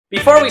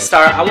Before we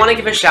start, I want to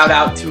give a shout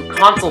out to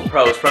Console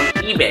Pros from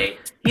eBay.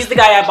 He's the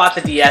guy I bought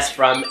the DS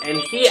from, and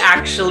he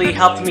actually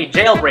helped me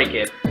jailbreak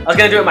it. I was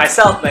gonna do it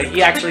myself, but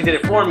he actually did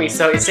it for me,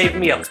 so it saved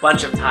me a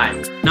bunch of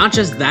time. Not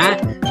just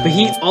that, but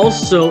he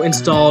also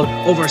installed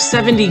over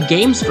 70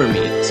 games for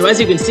me. So as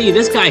you can see,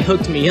 this guy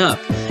hooked me up.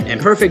 And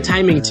perfect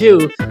timing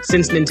too,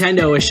 since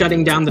Nintendo is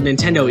shutting down the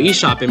Nintendo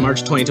eShop in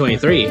March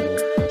 2023.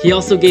 He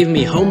also gave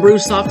me homebrew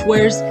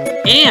softwares,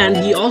 and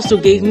he also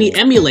gave me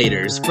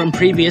emulators from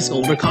previous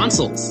older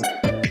consoles.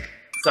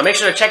 So make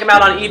sure to check him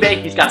out on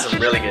eBay. He's got some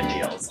really good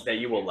deals that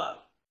you will love.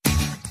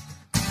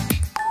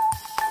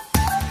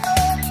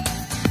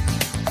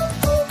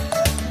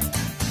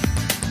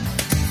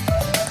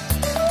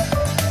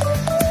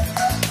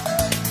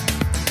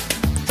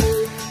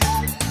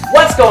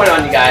 What's going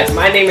on, you guys?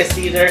 My name is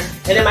Cesar,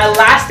 and in my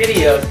last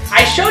video,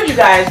 I showed you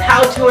guys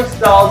how to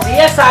install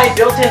DSi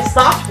built-in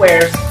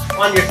softwares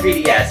on your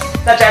 3DS,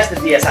 such as the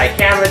DSi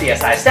Camera,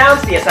 DSi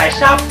Sounds, DSi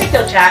Shop,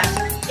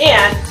 PictoChat,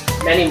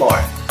 and many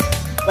more.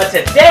 But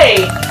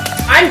today,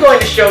 I'm going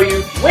to show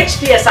you which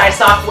DSi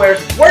softwares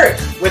work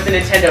with the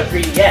Nintendo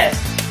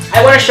 3DS.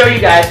 I want to show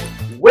you guys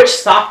which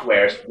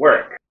softwares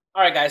work.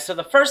 Alright guys, so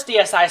the first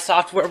DSi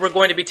software we're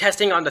going to be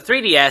testing on the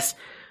 3DS,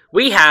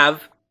 we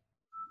have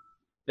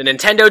the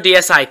Nintendo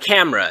DSi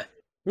Camera.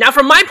 Now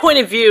from my point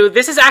of view,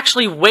 this is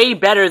actually way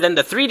better than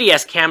the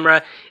 3DS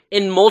camera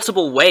in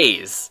multiple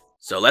ways.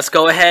 So let's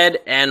go ahead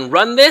and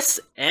run this,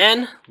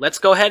 and let's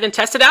go ahead and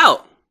test it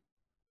out.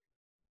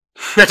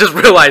 I just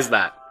realized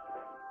that.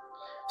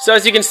 So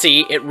as you can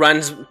see, it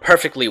runs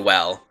perfectly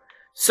well.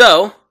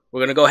 So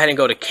we're going to go ahead and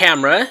go to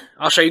camera.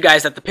 I'll show you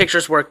guys that the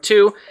pictures work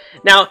too.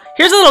 Now,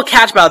 here's a little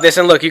catch about this,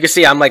 and look, you can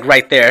see I'm like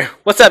right there.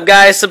 What's up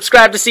guys?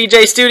 Subscribe to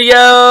DSi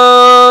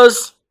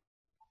Studios!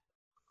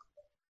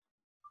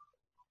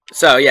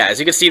 So yeah, as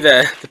you can see,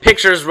 the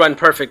pictures run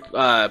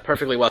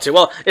perfectly well too.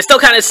 Well, it's still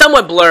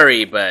somewhat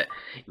blurry, but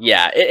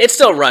yeah, it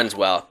still runs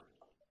well.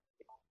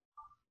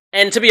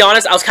 And to be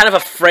honest, I was kind of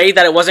afraid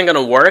that it wasn't going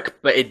to work,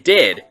 but it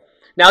did.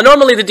 Now,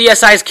 normally the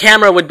DSi's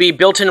camera would be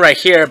built in right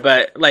here,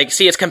 but like,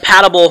 see, it's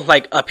compatible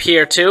like up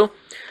here too.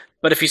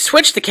 But if you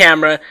switch the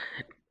camera,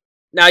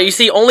 now you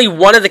see only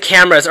one of the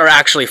cameras are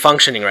actually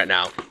functioning right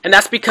now, and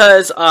that's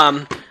because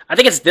I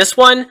think it's this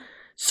one.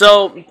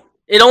 So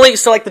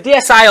like the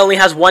DSi only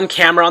has one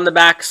camera on the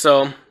back,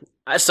 so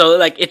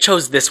like it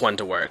chose this one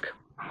to work.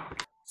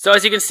 So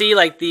as you can see,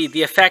 like the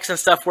effects and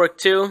stuff work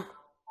too.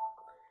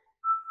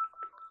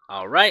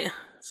 All right.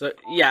 So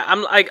yeah,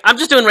 I'm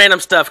just doing random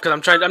stuff because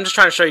I'm just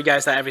trying to show you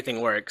guys that everything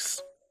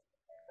works.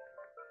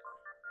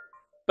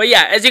 But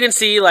yeah, as you can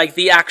see, like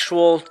the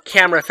actual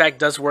camera effect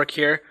does work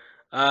here.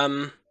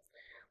 Let's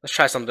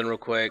try something real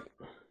quick.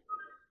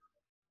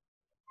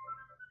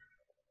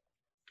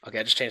 Okay,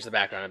 I just changed the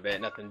background a bit,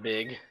 nothing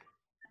big.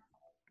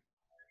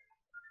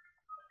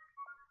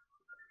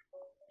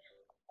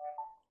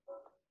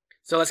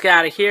 So let's get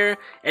out of here,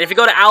 and if you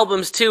go to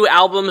albums too,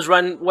 albums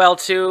run well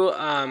too.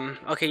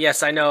 Okay,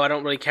 yes, I know, I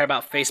don't really care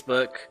about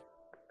Facebook.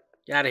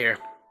 Get out of here.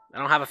 I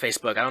don't have a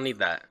Facebook, I don't need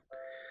that.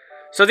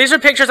 So these are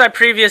pictures I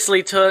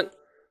previously took,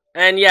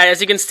 and yeah,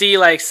 as you can see,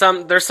 like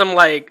there's some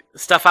like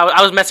stuff,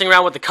 I was messing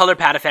around with the color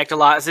pad effect a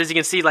lot, so as you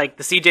can see, like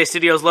the DSi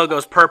Studios logo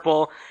is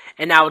purple,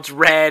 and now it's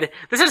red.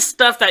 This is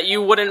stuff that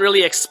you wouldn't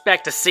really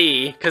expect to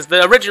see, because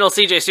the original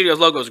DSi Studios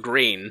logo is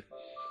green.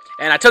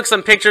 And I took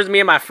some pictures,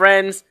 me and my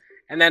friends,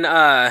 and then,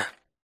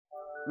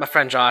 my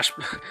friend Josh.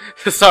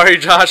 Sorry,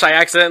 Josh, I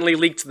accidentally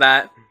leaked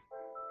that.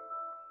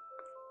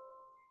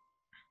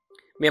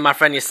 Me and my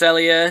friend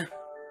Yesenia.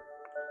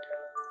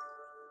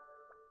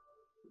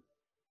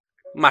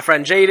 My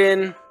friend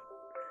Jaden.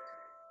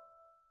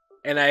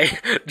 And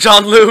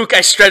John Luke,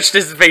 I stretched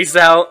his face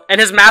out. And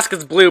his mask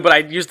is blue, but I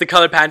used the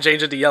color pad and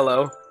changed it to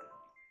yellow.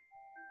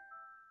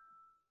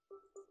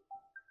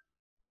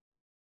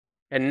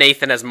 And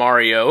Nathan as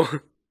Mario.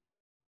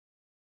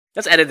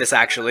 Let's edit this,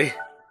 actually.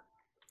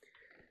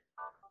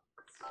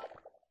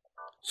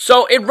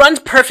 So it runs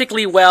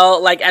perfectly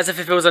well, like as if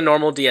it was a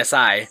normal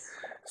DSi.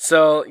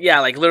 So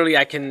yeah, like literally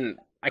I can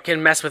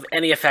mess with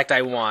any effect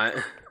I want.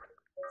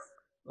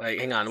 Like,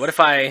 hang on, what if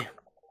I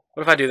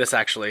do this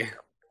actually?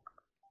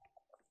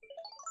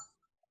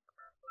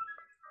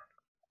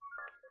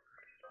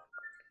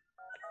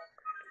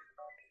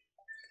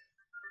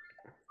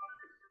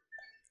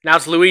 Now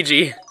it's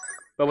Luigi,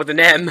 but with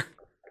an M.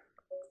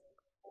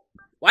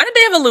 Why did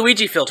they have a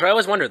Luigi filter? I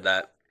always wondered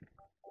that.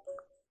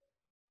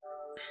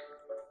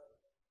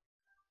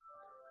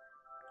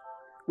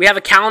 We have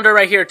a calendar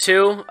right here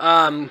too,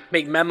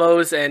 make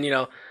memos and, you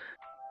know.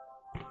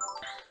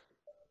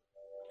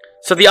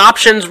 So the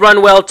options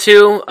run well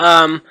too.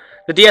 The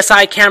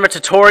DSi Camera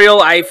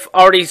tutorial, I've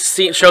already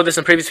showed this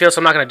in previous videos, so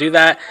I'm not going to do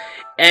that.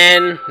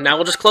 And now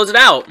we'll just close it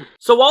out.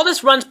 So while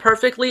this runs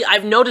perfectly,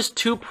 I've noticed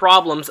two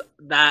problems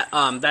that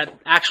that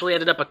actually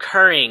ended up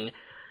occurring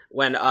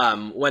when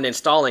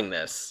installing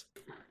this.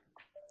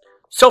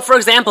 So for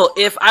example,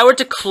 if I were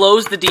to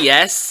close the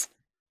DS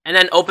and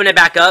then open it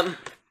back up,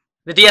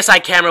 the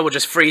DSi Camera would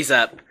just freeze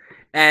up.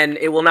 and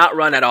it will not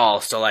run at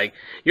all. So like,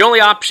 your only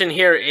option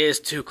here is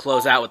to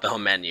close out with the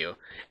home menu.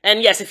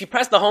 And yes, if you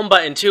press the home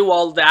button too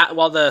while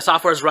the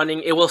software is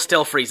running, it will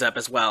still freeze up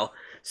as well.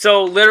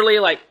 So literally,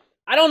 like,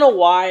 I don't know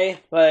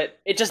why, but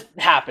it just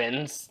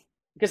happens.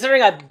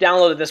 Considering I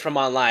downloaded this from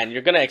online,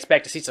 you're gonna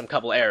expect to see some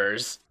couple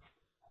errors.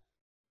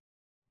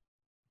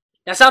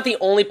 That's not the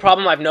only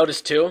problem I've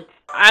noticed too.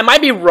 I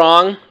might be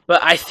wrong,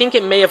 but I think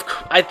it may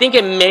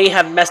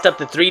have messed up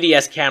the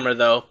 3DS camera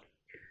though.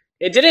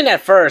 It didn't at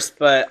first,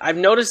 but I've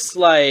noticed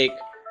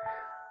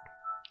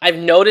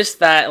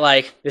that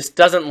like this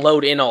doesn't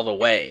load in all the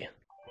way.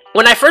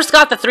 When I first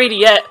got the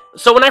 3DS,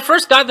 so when I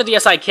first got the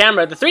DSi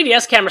camera, the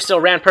 3DS camera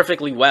still ran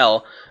perfectly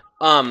well.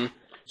 And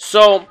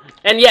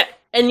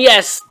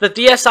yes, the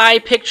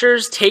DSi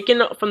pictures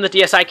taken from the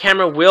DSi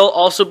camera will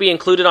also be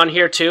included on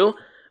here too.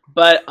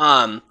 But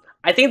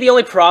I think the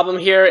only problem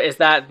here is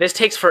that this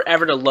takes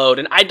forever to load,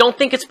 and I don't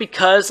think it's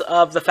because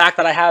of the fact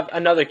that I have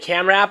another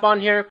camera app on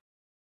here.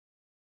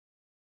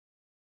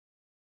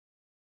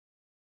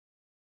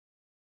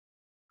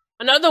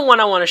 Another one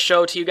I want to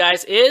show to you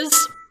guys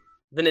is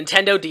the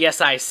Nintendo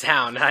DSi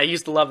Sound. I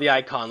used to love the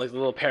icon, like the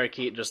little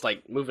parakeet just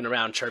like moving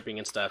around, chirping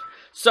and stuff.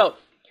 So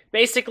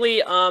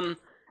basically,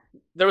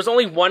 there was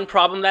only one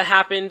problem that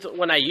happened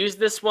when I used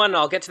this one.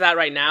 I'll get to that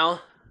right now.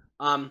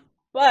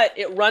 But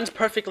it runs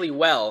perfectly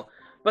well.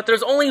 But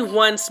there's only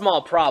one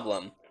small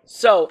problem.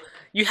 So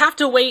you have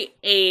to wait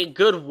a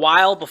good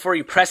while before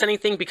you press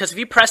anything, because if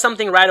you press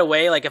something right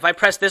away, like if I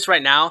press this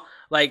right now,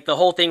 like the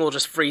whole thing will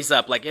just freeze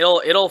up. Like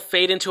it'll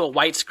fade into a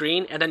white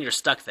screen and then you're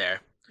stuck there.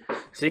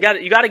 So you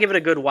gotta give it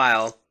a good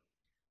while.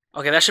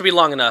 Okay, that should be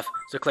long enough.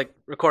 So click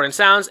record and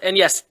sounds, and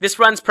yes, this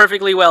runs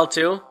perfectly well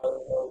too.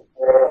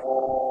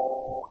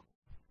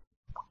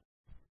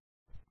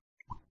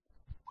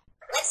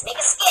 Let's make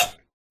a skit.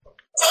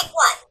 Take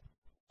one.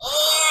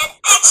 And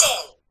action!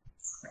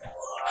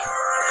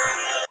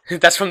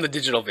 That's from the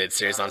digital vid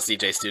series on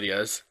DSi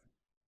Studios.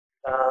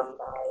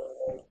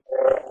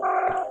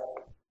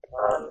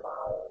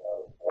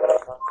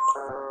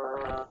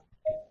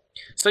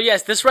 So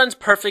yes, this runs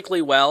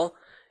perfectly well.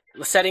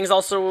 The settings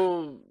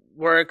also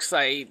works.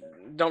 I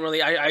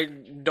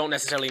don't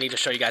necessarily need to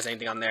show you guys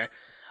anything on there.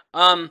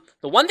 The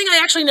one thing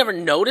I actually never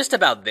noticed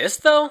about this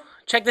though,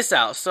 check this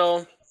out.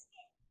 So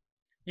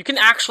you can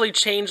actually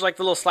change like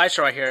the little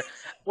slideshow right here.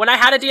 When I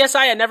had a DSi,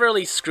 I never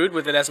really screwed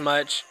with it as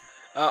much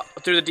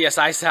through the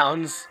DSi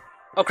Sounds.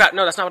 Oh crap,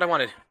 no, that's not what I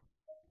wanted.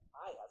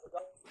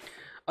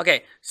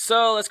 Okay,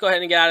 so let's go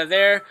ahead and get out of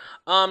there.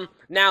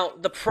 Now,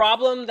 the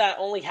problem that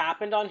only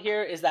happened on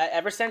here is that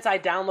ever since I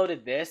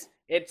downloaded this,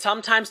 it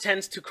sometimes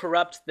tends to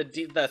corrupt the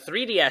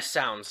 3DS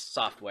Sounds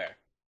software.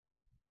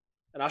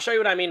 And I'll show you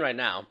what I mean right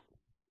now.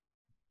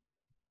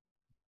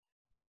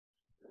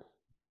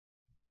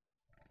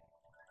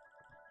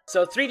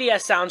 So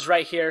 3DS Sounds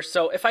right here.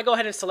 So if I go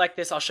ahead and select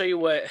this, I'll show you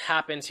what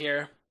happens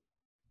here.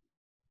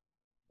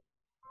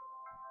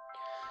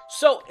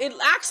 So it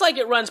acts like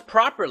it runs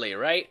properly,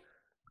 right?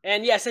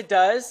 And yes, it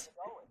does.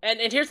 And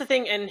here's the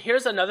thing, and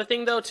here's another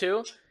thing though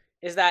too,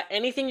 is that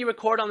anything you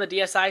record on the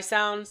DSi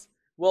Sounds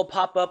will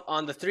pop up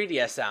on the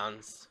 3DS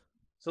Sounds.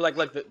 So like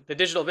the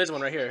digital viz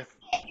one right here.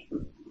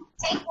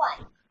 Take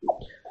one.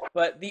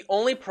 But the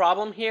only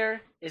problem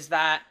here is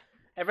that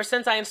ever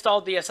since I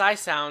installed DSi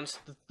Sounds,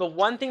 the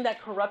one thing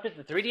that corrupted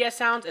the 3DS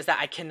Sounds is that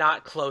I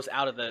cannot close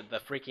out of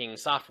the freaking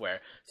software.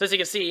 So as you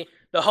can see,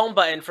 the home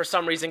button for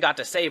some reason got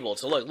disabled.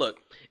 So look,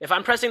 if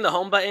I'm pressing the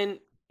home button,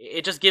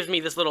 it just gives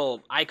me this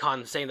little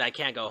icon saying that I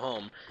can't go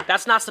home.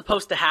 That's not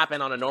supposed to happen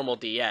on a normal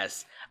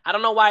DS. I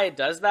don't know why it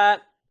does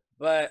that,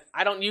 but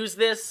I don't use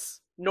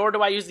this, nor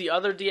do I use the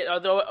other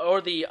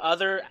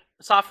other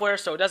software,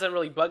 so it doesn't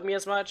really bug me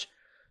as much.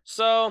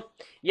 So,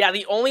 yeah,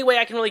 the only way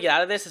I can really get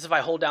out of this is if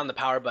I hold down the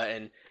power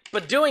button.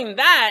 But doing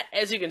that,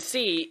 as you can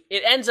see,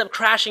 it ends up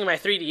crashing my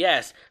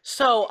 3DS.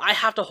 So I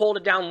have to hold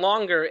it down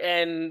longer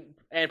and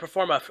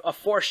perform a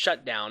forced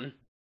shutdown.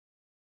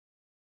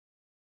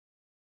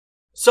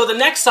 So the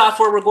next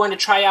software we're going to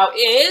try out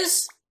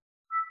is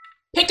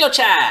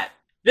PictoChat.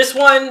 This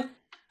one,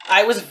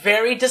 I was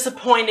very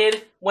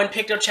disappointed when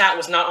PictoChat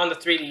was not on the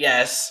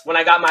 3DS when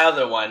I got my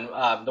other one,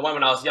 the one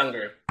when I was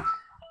younger.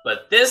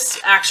 But this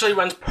actually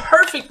runs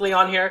perfectly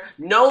on here.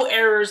 No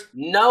errors,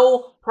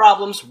 no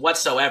problems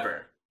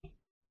whatsoever.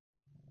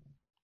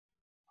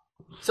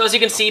 So as you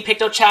can see,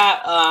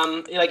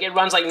 PictoChat, like it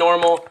runs like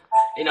normal.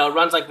 You know, it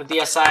runs like the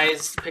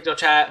DSi's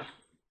PictoChat.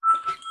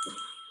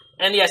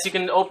 And yes, you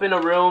can open a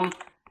room.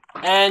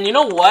 And you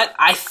know what?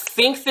 I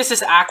think this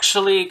is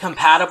actually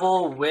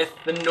compatible with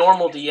the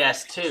normal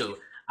DS too.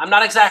 I'm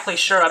not exactly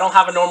sure. I don't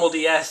have a normal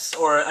DS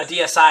or a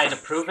DSi to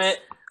prove it,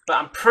 but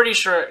I'm pretty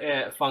sure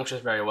it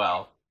functions very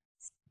well.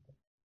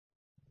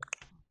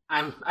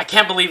 I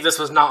can't believe this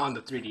was not on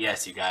the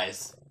 3DS, you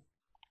guys.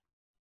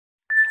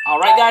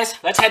 Alright guys,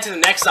 let's head to the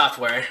next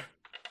software.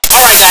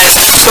 Alright guys,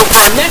 so for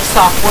our next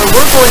software,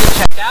 we're going to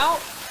check out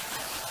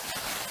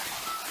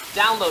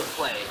Download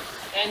Play.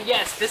 And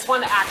yes, this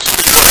one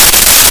actually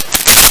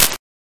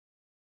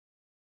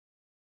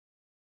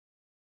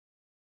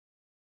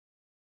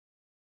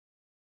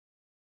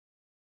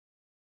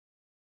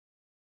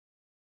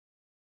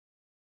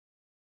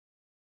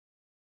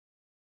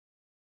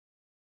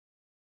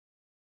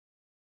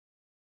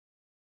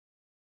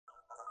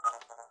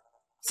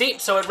See,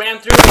 so it ran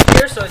through right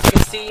here, so as you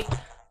can see,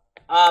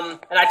 and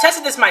I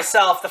tested this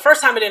myself. The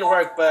first time it didn't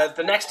work, but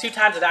the next 2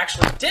 times it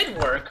actually did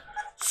work.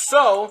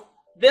 So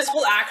this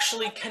will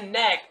actually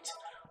connect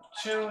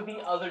to the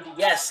other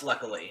DS,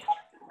 luckily.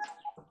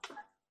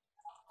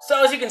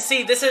 So as you can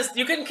see,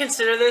 you can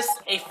consider this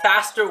a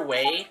faster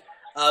way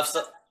of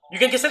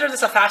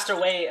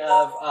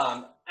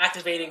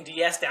activating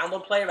DS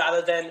download play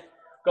rather than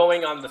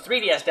going on the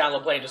 3DS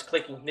download play and just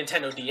clicking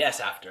Nintendo DS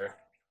after.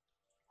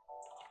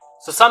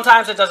 So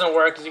sometimes it doesn't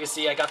work. As you can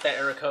see, I got that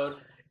error code.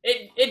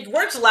 It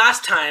worked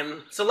last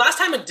time. So last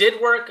time it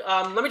did work.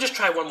 Let me just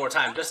try one more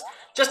time, just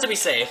to be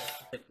safe.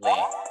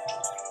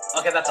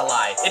 Okay, that's a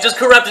lie. It just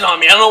corrupted on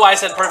me. I don't know why I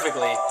said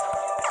perfectly.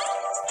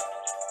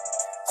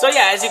 So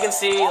yeah, as you can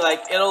see,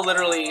 like, it'll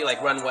literally, like,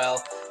 run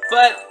well.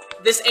 But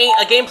this ain't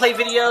a gameplay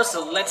video,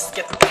 so let's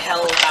get the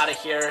hell out of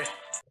here.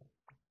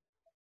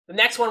 The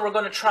next one we're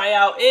going to try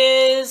out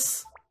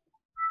is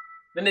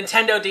the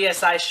Nintendo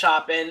DSi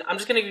Shop, and I'm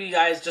just going to give you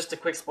guys just a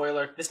quick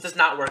spoiler. This does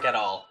not work at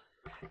all.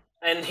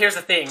 And here's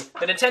the thing.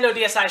 The Nintendo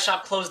DSi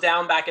Shop closed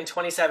down back in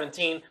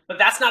 2017, but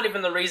that's not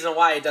even the reason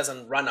why it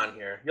doesn't run on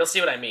here. You'll see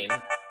what I mean.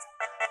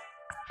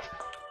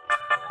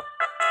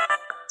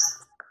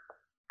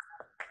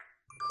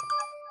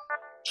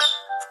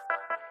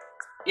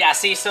 Yeah,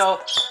 see,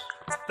 so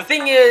the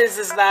thing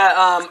is that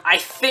I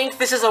think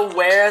this is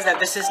aware that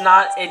this is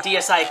not a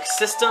DSi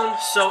system,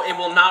 so it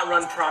will not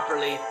run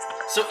properly.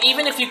 So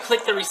even if you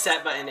click the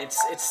reset button,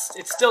 it's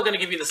still going to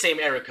give you the same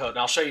error code, and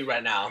I'll show you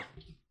right now.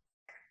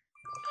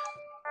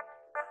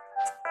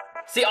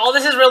 See, all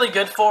this is really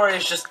good for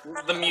is just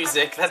the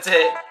music. That's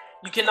it.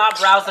 You cannot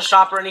browse the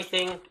shop or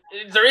anything.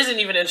 There isn't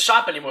even a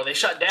shop anymore. They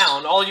shut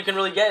down. All you can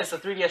really get is the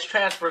 3DS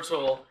transfer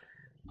tool.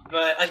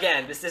 But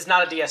again, this is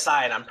not a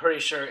DSi, and I'm pretty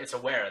sure it's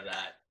aware of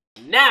that.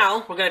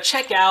 Now, we're going to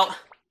check out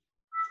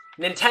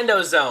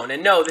Nintendo Zone.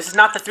 And no, this is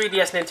not the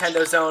 3DS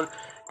Nintendo Zone.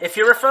 If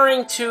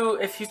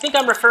you think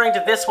I'm referring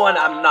to this one,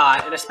 I'm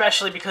not. And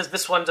especially because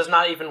this one does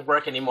not even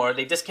work anymore.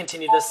 They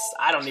discontinued this,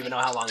 I don't even know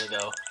how long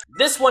ago.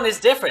 This one is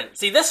different.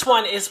 See, this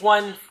one is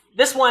the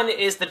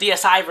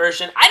DSi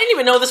version. I didn't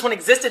even know this one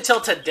existed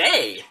till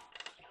today.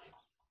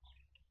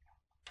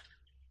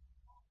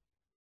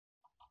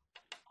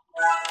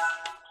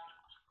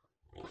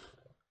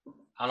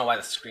 I don't know why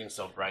the screen's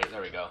so bright.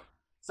 There we go.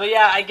 So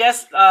yeah, I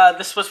guess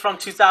this was from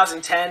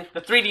 2010.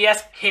 The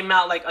 3DS came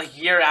out like a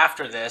year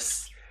after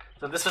this.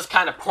 So this was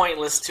kind of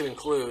pointless to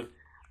include.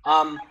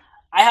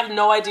 I have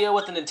no idea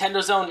what the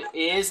Nintendo Zone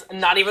is.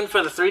 Not even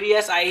for the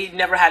 3DS. I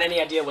never had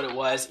any idea what it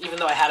was, even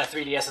though I had a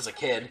 3DS as a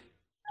kid.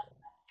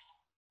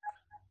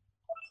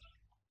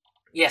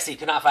 Yes, you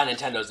could not find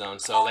Nintendo Zone.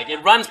 So like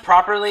it runs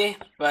properly,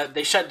 but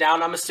they shut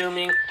down, I'm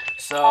assuming.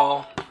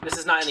 So this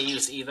is not any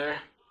use either.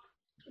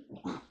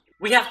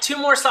 We have 2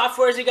 more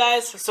softwares, you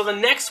guys. So the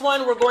next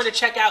one we're going to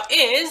check out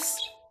is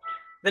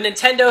the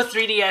Nintendo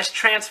 3DS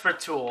Transfer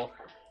Tool.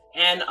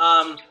 And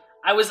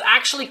I was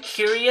actually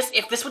curious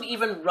if this would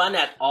even run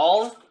at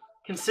all,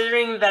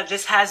 considering that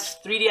this has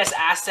 3DS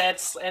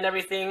assets and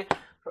everything.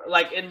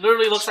 Like, it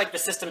literally looks like the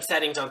system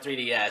settings on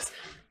 3DS.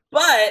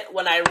 But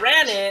when I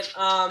ran it,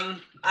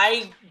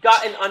 I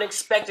got an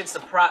unexpected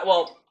surprise.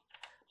 Well,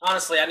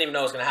 honestly, I didn't even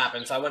know it was going to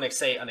happen, so I wouldn't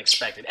say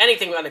unexpected.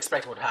 Anything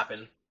unexpected would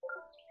happen.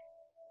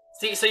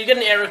 See, so you get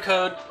an error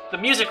code, the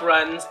music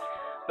runs,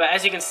 but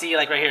as you can see,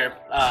 like right here,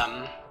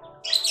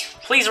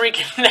 please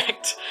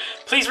reconnect.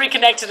 Please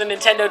reconnect to the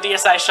Nintendo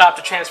DSi Shop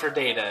to transfer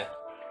data.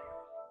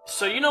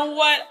 So you know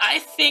what? I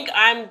think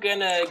I'm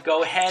gonna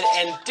go ahead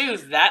and do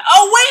that.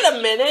 Oh, wait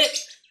a minute!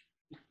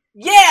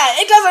 Yeah,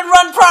 it doesn't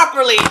run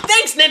properly!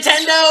 Thanks,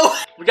 Nintendo!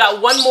 We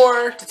got one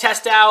more to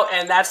test out,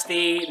 and that's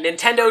the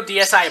Nintendo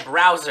DSi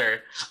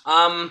Browser.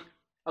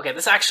 Okay,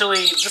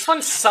 this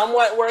one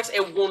somewhat works.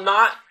 It will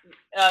not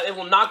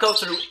go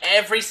through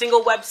every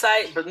single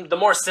website, but the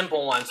more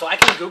simple one. So I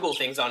can Google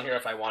things on here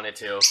if I wanted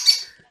to.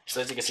 So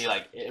as you can see,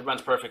 like, it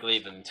runs perfectly,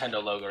 the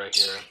Nintendo logo right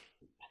here.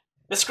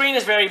 The screen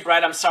is very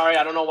bright, I'm sorry,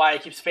 I don't know why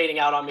it keeps fading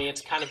out on me,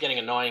 it's kind of getting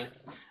annoying.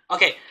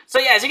 Okay, so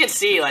yeah, as you can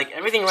see, like,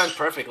 everything runs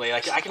perfectly.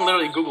 Like, I can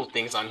literally Google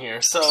things on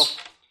here. So,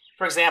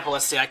 for example,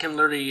 let's see, I can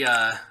literally,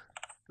 let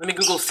me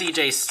Google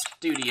DSi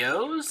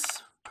Studios.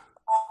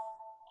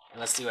 And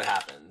let's see what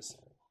happens.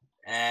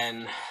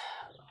 And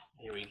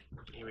here we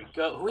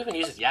go. Who even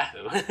uses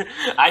Yahoo?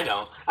 I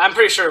don't. I'm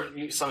pretty sure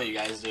some of you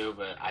guys do,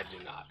 but I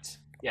do not.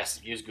 Yes,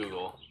 use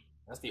Google.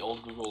 That's the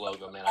old Google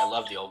logo, man. I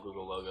love the old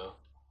Google logo.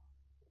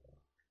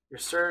 Your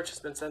search has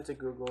been sent to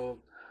Google.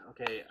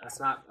 Okay, that's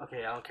not...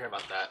 Okay, I don't care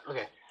about that.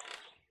 Okay.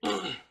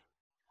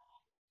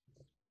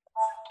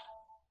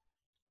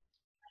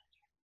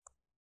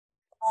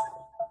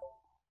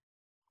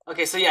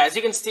 Okay, so yeah, as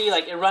you can see,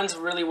 like, it runs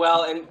really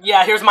well. And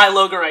yeah, here's my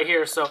logo right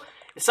here. So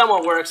it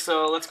somewhat works.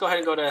 So let's go ahead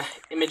and go to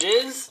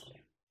Images.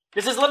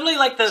 This is literally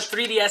like the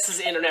 3DS's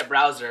internet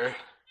browser.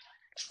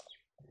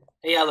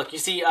 Yeah, look, you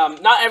see,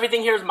 not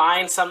everything here is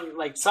mine. Some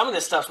of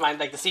this stuff's mine,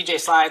 like the CJ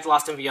Slides,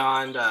 Lost and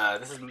Beyond.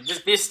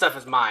 This stuff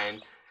is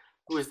mine.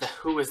 Who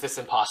is this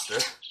imposter?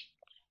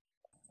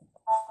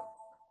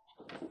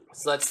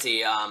 So let's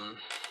see.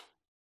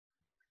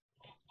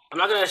 I'm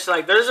not gonna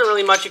like. There isn't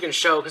really much you can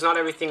show because not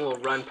everything will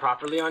run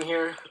properly on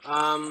here.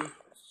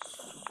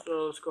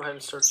 So let's go ahead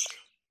and search.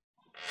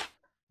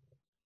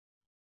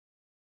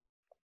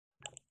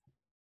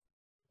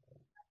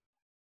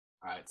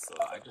 Alright, so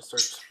I just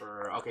searched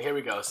for, okay, here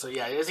we go. So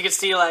yeah, as you can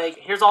see, like,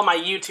 here's all my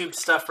YouTube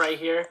stuff right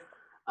here.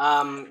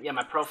 Yeah,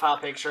 my profile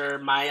picture,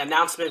 my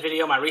announcement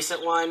video, my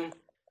recent one.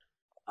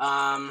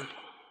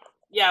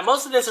 Yeah,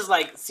 most of this is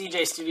like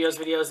CJ Studios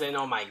videos, and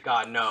oh my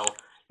god, no.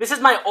 This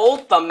is my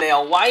old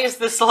thumbnail. Why is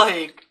this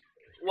like,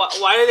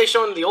 why are they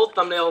showing the old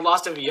thumbnail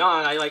Lost and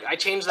Beyond? I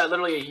changed that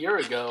literally a year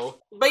ago.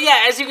 But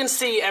yeah, as you can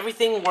see,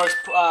 everything works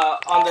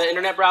on the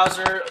internet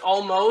browser,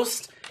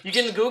 almost. You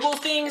can Google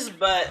things,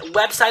 but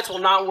websites will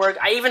not work.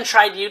 I even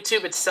tried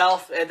YouTube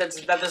itself. That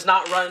does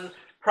not run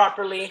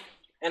properly.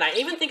 And I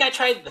even think I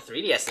tried the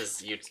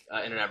 3DS's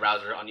internet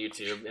browser on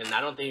YouTube, and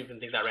I don't even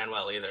think that ran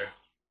well either.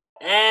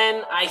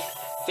 And I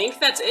think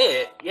that's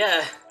it.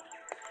 Yeah.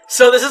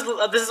 So this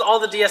is all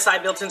the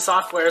DSi built-in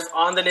softwares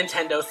on the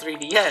Nintendo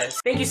 3DS.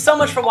 Thank you so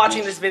much for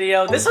watching this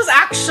video. This was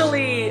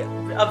actually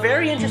a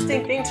very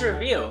interesting thing to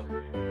review.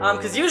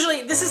 Because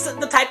usually this is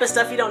the type of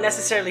stuff you don't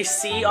necessarily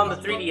see on the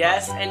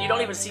 3DS, and you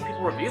don't even see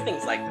people review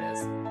things like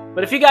this.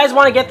 But if you guys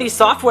want to get these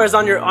softwares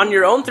on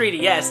your own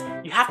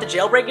 3DS, you have to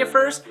jailbreak it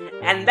first,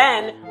 and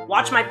then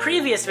watch my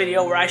previous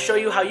video where I show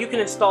you how you can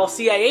install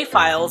CIA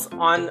files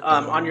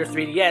on your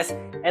 3DS,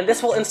 and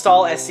this will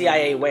install as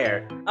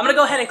CIAware. I'm gonna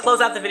go ahead and close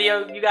out the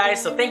video, you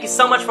guys. So thank you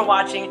so much for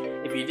watching.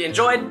 If you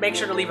enjoyed, make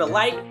sure to leave a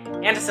like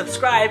and to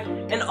subscribe,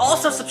 and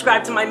also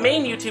subscribe to my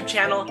main YouTube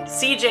channel,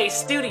 CJ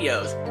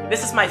Studios.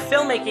 This is my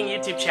filmmaking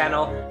YouTube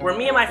channel where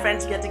me and my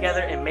friends get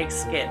together and make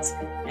skits,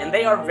 and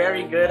they are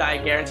very good. I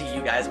guarantee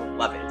you guys will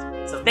love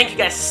it. So thank you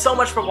guys so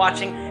much for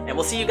watching, and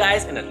we'll see you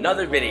guys in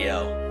another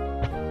video.